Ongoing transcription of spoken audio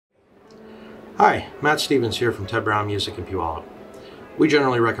Hi, Matt Stevens here from Ted Brown Music in Puyallup. We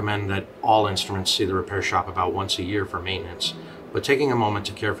generally recommend that all instruments see the repair shop about once a year for maintenance, but taking a moment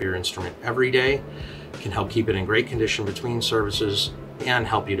to care for your instrument every day can help keep it in great condition between services and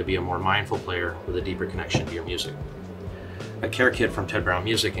help you to be a more mindful player with a deeper connection to your music. A care kit from Ted Brown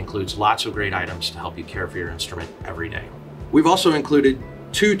Music includes lots of great items to help you care for your instrument every day. We've also included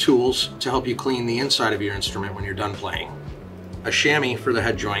 2 tools to help you clean the inside of your instrument when you're done playing. A chamois for the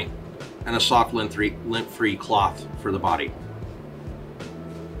head joint and a soft lint-free cloth for the body.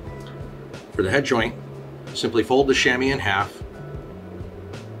 For the head joint, simply fold the chamois in half,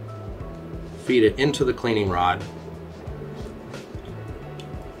 feed it into the cleaning rod,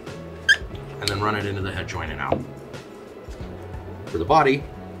 and then run it into the head joint and out. For the body,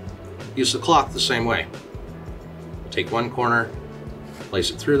 use the cloth the same way. Take one corner, place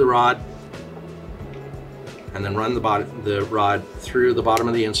it through the rod, and then run the rod through the bottom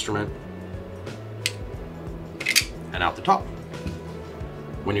of the instrument and out the top.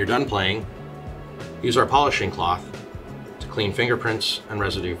 When you're done playing, use our polishing cloth to clean fingerprints and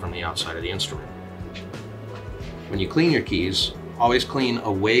residue from the outside of the instrument. When you clean your keys, always clean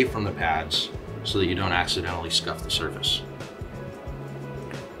away from the pads so that you don't accidentally scuff the surface.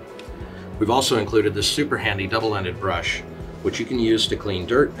 We've also included this super handy double-ended brush, which you can use to clean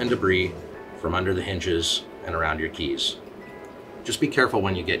dirt and debris from under the hinges and around your keys. Just be careful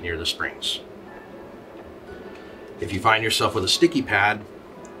when you get near the springs. If you find yourself with a sticky pad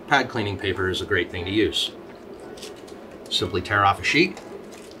cleaning paper is a great thing to use. Simply tear off a sheet,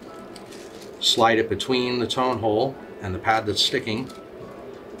 slide it between the tone hole and the pad that's sticking,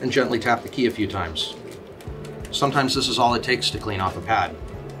 and gently tap the key a few times. Sometimes this is all it takes to clean off a pad.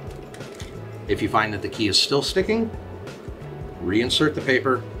 If you find that the key is still sticking, reinsert the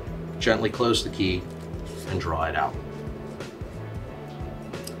paper, gently close the key, and draw it out.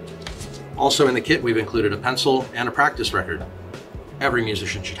 Also in the kit, we've included a pencil and a practice record. Every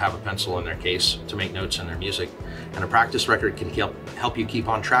musician should have a pencil in their case to make notes in their music, and a practice record can help you keep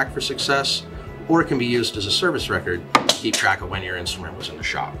on track for success, or it can be used as a service record to keep track of when your instrument was in the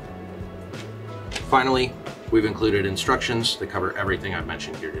shop. Finally, we've included instructions that cover everything I've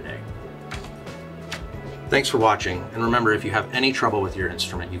mentioned here today. Thanks for watching, and remember, if you have any trouble with your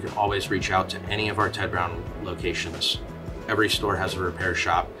instrument, you can always reach out to any of our Ted Brown locations. Every store has a repair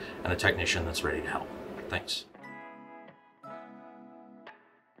shop and a technician that's ready to help. Thanks.